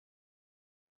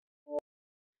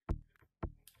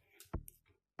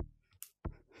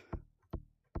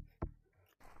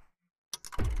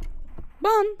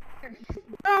Bum.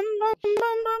 Bum, bum,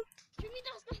 bum, bum. Jimmy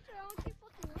does not throw and keep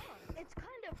fucking wall. It's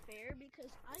kind of fair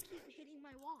because I keep hitting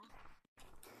my wall.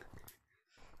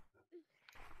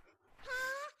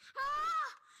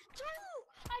 Dude,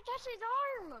 I touched his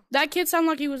arm. That kid sounded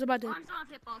like he was about to. Arms off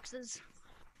hitboxes.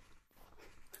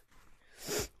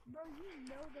 Bro, you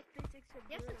know the physics of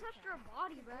you have to touch their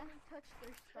body, bro. Touch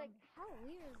their stomach. Like, how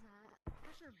weird is that?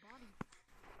 Touch their body.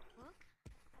 Fuck.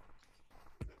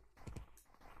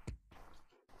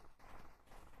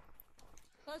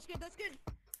 That's good, that's good.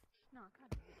 No,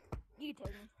 God. You take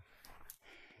me.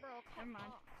 Bro, Never mind.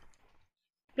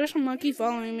 There's a monkey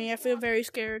following me. I feel very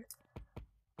scared.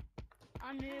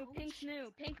 I'm new. Pink's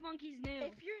new. Pink monkey's new.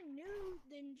 If you're new,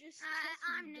 then just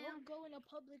I'm don't go in a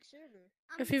public server.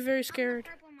 I feel very scared.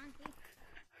 I'm the purple monkey.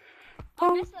 I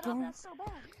Bum, messed that up. bum. That's so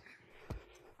bad.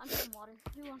 I'm getting water.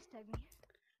 Who wants to tag me?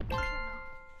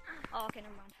 Oh, okay,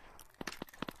 never mind.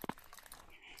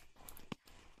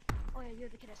 Oh yeah, you're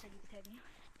the kid I said you could tag me.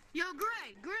 Yo,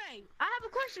 Gray, I have a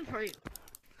question for you.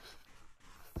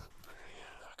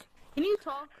 Can you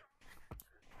talk?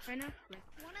 Right now?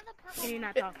 One of the purple Can you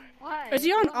not monkeys. talk? Why? Is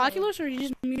he on Why? Oculus or he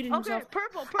just muted Okay, himself?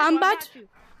 Purple, I'm I about got you.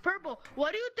 Purple,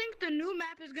 what do you think the new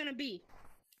map is gonna be?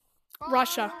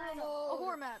 Russia. A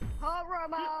horror map. Horror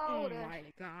mode. Oh my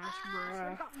gosh,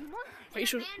 bro.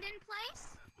 Facial. Abandoned place?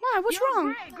 Why? What's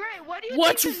wrong? Gray, what do you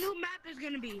What's think the new map is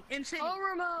gonna be in City?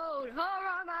 Horror mode.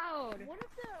 Horror mode.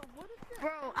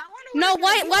 Bro, I wanna No,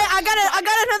 wait. I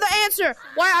got another answer.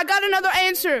 Why? I got another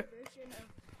answer.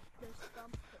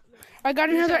 I got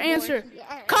another answer.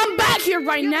 Come back here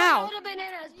right now. All the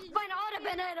bananas. Find all the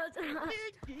bananas.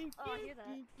 Oh, I hear that.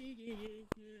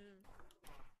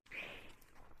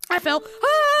 I fell.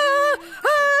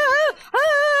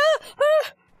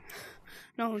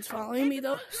 No one's following me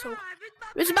though. So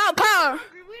it's about power.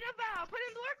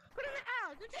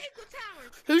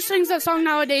 Who sings that song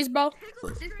nowadays, bro?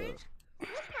 This game is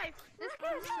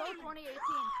so 2018.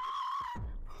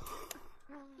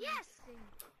 Yes!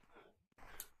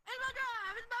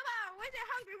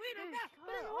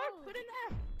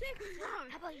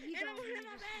 How about you don't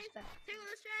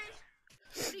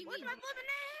What's my full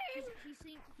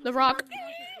name? The Rock.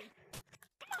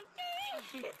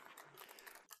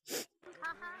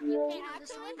 You can't have the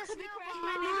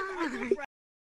song.